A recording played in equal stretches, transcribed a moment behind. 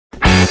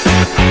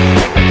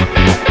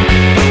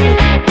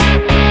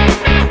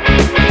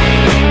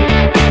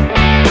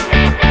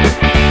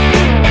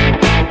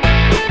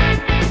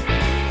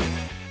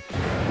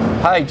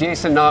Hi,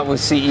 Jason Knott with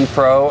CE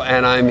Pro,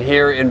 and I'm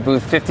here in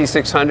booth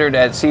 5600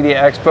 at CEDIA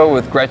Expo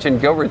with Gretchen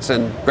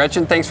Gilbertson.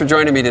 Gretchen, thanks for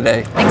joining me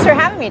today. Thanks for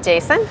having me,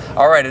 Jason.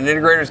 All right, an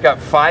integrator's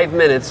got 5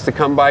 minutes to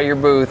come by your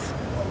booth.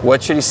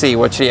 What should he see?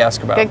 What should he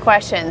ask about? Good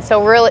question.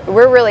 So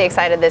we're really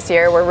excited this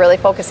year. We're really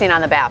focusing on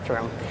the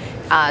bathroom.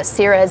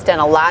 Séura has done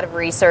a lot of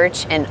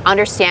research in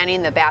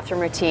understanding the bathroom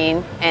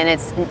routine, and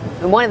it's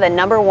one of the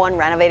 #1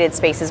 renovated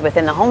spaces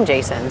within the home,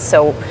 Jason.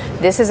 So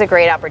this is a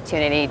great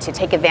opportunity to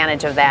take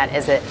advantage of that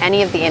as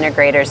any of the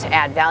integrators to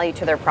add value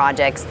to their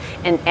projects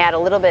and add a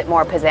little bit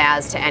more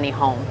pizzazz to any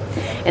home.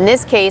 In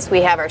this case,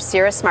 we have our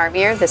Séura Smart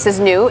Mirror. This is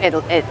new.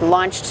 It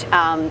launched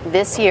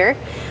this year.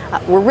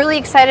 We're really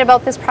excited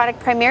about this product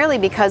primarily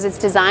because it's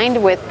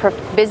designed with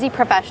busy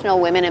professional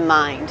women in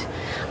mind.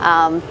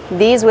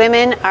 These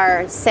women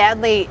are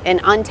sadly an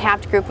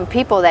untapped group of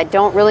people that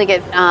don't really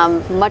get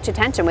much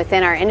attention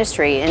within our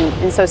industry,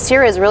 and so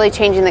Séura is really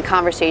changing the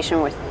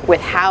conversation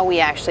with how we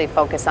actually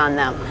focus on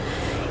them.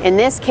 In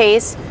this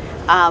case,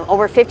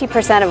 over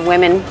 50% of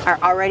women are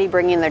already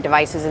bringing their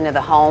devices into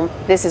the home.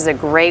 This is a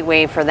great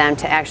way for them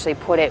to actually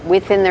put it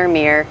within their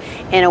mirror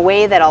in a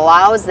way that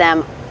allows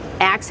them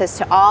access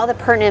to all the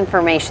pertinent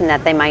information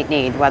that they might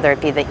need, whether it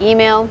be the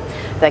email,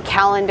 the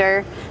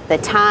calendar, the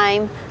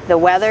time, the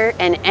weather,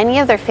 and any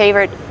of their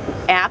favorite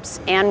apps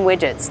and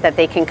widgets that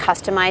they can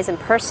customize and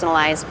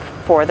personalize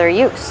for their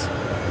use.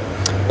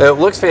 It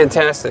looks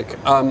fantastic.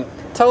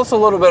 Tell us a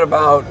little bit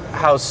about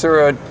how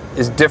Séura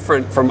is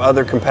different from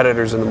other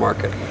competitors in the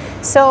market.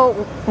 So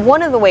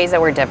one of the ways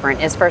that we're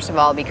different is, first of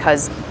all,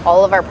 because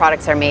all of our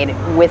products are made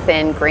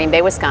within Green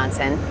Bay,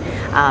 Wisconsin.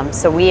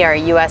 So we are a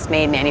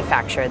US-made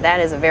manufacturer. That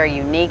is a very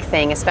unique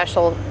thing,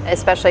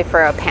 especially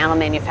for a panel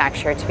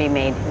manufacturer to be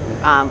made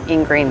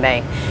in Green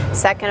Bay.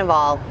 Second of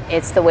all,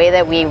 it's the way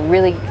that we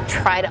really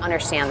try to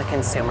understand the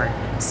consumer.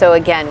 So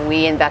again,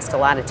 we invest a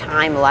lot of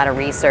time, a lot of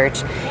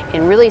research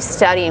in really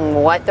studying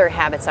what their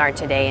habits are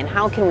today and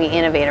how can we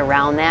innovate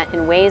around that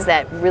in ways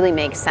that really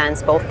make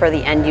sense both for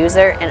the end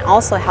user and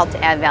also help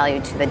to add value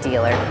to the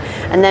dealer.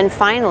 And then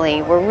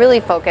finally, we're really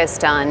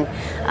focused on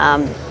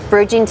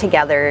bridging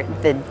together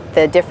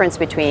the difference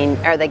between,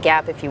 or the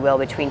gap, if you will,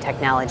 between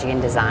technology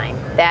and design.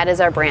 That is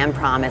our brand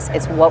promise.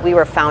 It's what we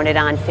were founded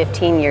on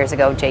 15 years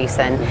ago,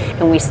 Jason,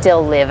 and we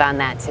still live on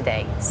that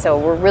today. So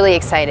we're really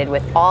excited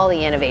with all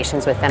the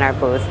innovations within our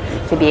booth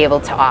to be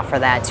able to offer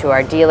that to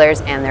our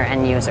dealers and their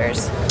end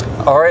users.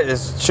 All right,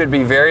 this should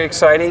be very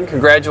exciting.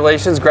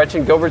 Congratulations,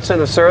 Gretchen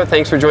Gilbertson of Séura.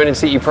 Thanks for joining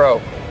CE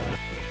Pro.